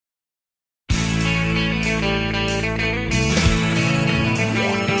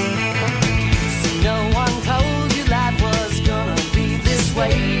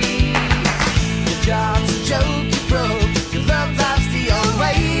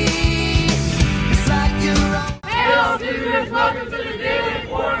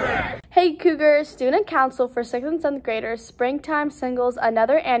Cougars, Student Council for 6th and 7th graders, Springtime Singles,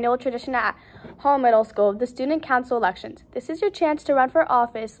 another annual tradition at Hall Middle School, the Student Council elections. This is your chance to run for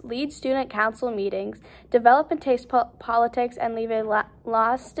office, lead Student Council meetings, develop and taste politics, and leave a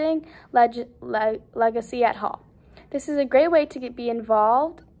lasting legacy at Hall. This is a great way to be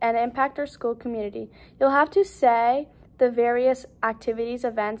involved and impact our school community. You'll have to say the various activities,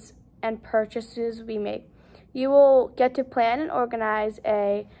 events, and purchases we make. You will get to plan and organize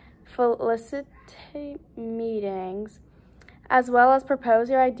a felicitate meetings, as well as propose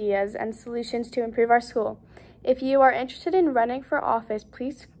your ideas and solutions to improve our school. If you are interested in running for office,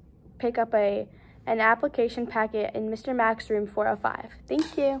 please pick up an application packet in Mr. Mack's room 405.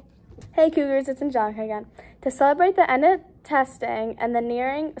 Thank you. Hey Cougars, it's Angelica again. To celebrate the end of testing and the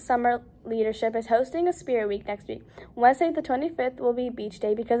nearing summer, leadership is hosting a Spirit Week next week. Wednesday the 25th will be Beach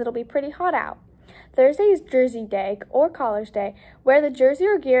Day because it'll be pretty hot out. Thursday is Jersey Day or College Day. Wear the jersey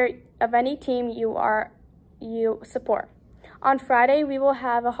or gear of any team you support. On Friday, we will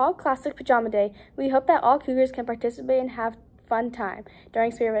have a Hall Classic Pajama Day. We hope that all Cougars can participate and have fun time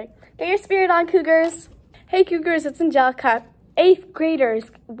during Spirit Week. Get your spirit on, Cougars! Hey Cougars, it's Angelica. 8th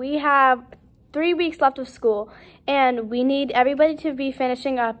graders, we have 3 weeks left of school, and we need everybody to be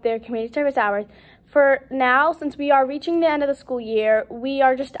finishing up their community service hours. For now, since we are reaching the end of the school year, we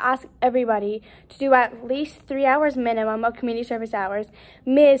are just asking everybody to do at least 3 hours minimum of community service hours.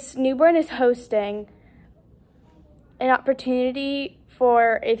 Miss Newburn is hosting an opportunity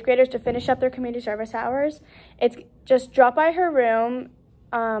for 8th graders to finish up their community service hours. It's just drop by her room,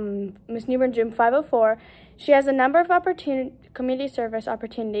 Miss Newburn's room 504. She has a number of community service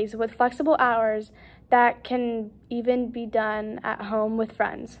opportunities with flexible hours that can even be done at home with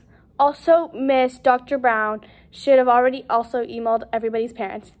friends. Also, Miss Dr. Brown should have already also emailed everybody's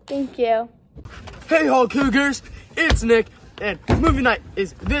parents. Thank you. Hey Hall Cougars, it's Nick, and movie night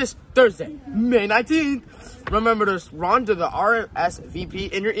is this Thursday, May 19th. Remember to respond to the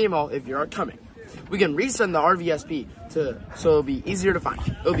RSVP in your email if you are coming. We can resend the RVSP so it'll be easier to find.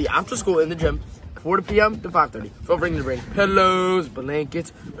 It'll be after school in the gym, 4 p.m. to 5:30. Feel free to bring pillows,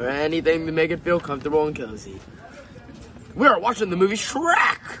 blankets, or anything to make it feel comfortable and cozy. We are watching the movie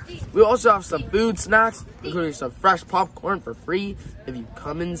Shrek. We also have some food snacks, including some fresh popcorn for free if you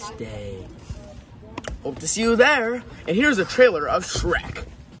come and stay. Hope to see you there. And here's a trailer of Shrek.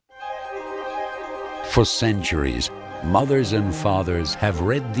 For centuries, mothers and fathers have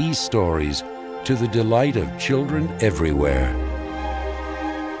read these stories to the delight of children everywhere.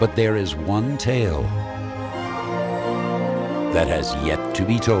 But there is one tale that has yet to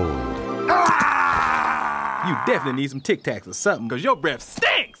be told. You definitely need some Tic Tacs or something, because your breath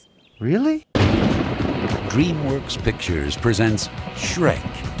stinks! Really? DreamWorks Pictures presents Shrek.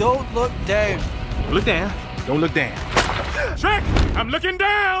 Don't look down. Look down. Don't look down. Shrek! I'm looking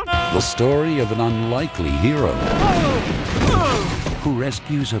down! The story of an unlikely hero who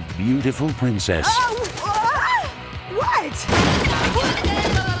rescues a beautiful princess. What?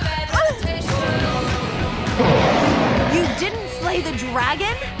 You didn't slay the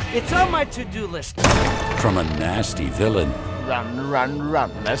dragon? It's on my to-do list. From a nasty villain. Run, run, run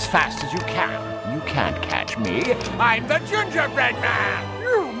as fast as you can. You can't catch me. I'm the gingerbread man.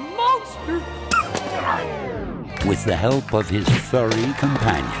 You monster! With the help of his furry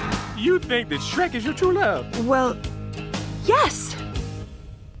companion. You think that Shrek is your true love? Well, yes.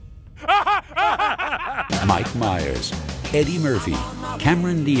 Mike Myers, Eddie Murphy,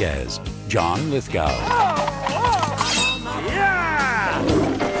 Cameron Diaz, John Lithgow. Yeah!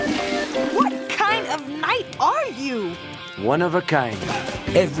 What kind of knight are you? One of a kind.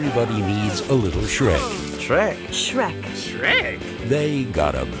 Everybody needs a little Shrek. Shrek. Shrek. Shrek? They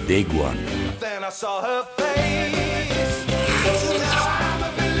got a big one. Then I saw her face. Now I'm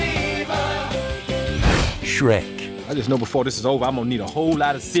a believer. Shrek. I just know before this is over, I'm gonna need a whole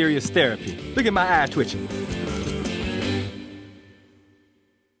lot of serious therapy. Look at my eyes twitching.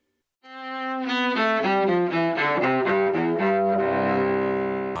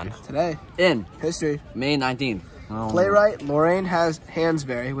 Today, In history, May 19th. playwright Lorraine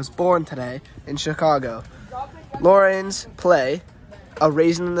Hansberry was born today in Chicago. Lorraine's play, A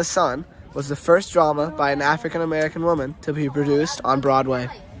Raisin in the Sun, was the first drama by an African-American woman to be produced on Broadway.